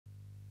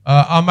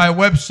On my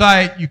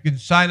website, you can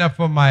sign up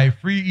for my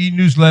free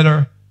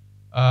e-newsletter,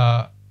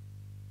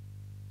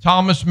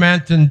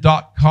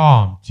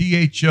 thomasmanton.com,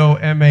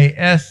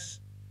 Thomas.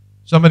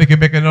 Somebody can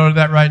make a note of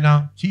that right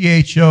now.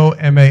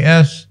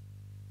 Thomas.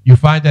 You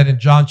find that in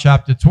John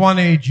chapter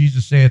 20.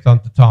 Jesus saith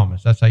unto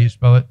Thomas. That's how you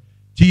spell it.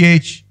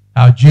 Th,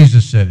 how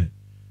Jesus said it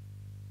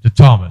to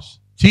Thomas.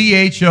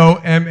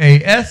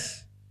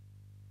 Thomas.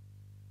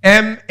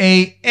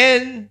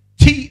 Manton.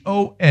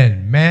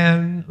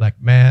 Man,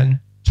 like man,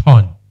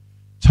 ton.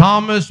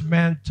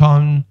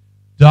 thomasmanton.com.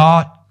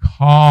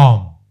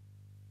 com.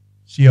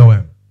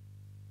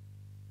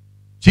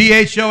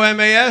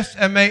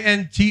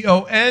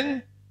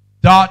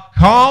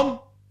 thomasmanton.com.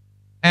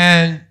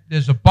 And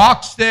there's a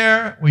box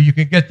there where you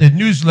can get the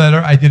newsletter.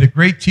 I did a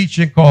great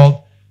teaching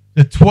called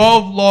The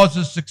 12 Laws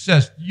of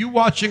Success. You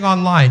watching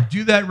online,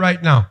 do that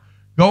right now.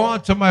 Go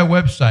onto my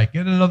website,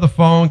 get another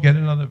phone,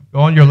 go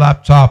on your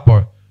laptop,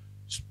 or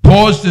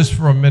pause this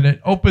for a minute,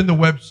 open the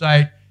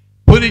website,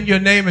 put in your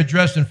name,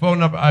 address, and phone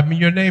number,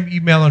 your name,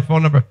 email, and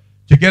phone number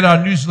to get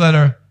our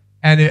newsletter,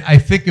 and I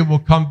think it will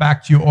come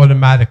back to you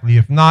automatically.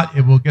 If not,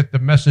 it will get the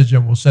message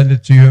and we'll send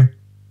it to you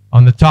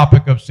on the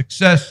topic of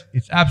success.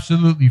 It's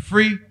absolutely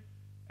free,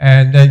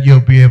 and then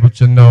you'll be able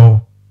to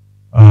know,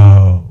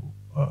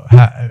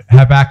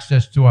 have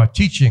access to our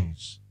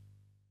teachings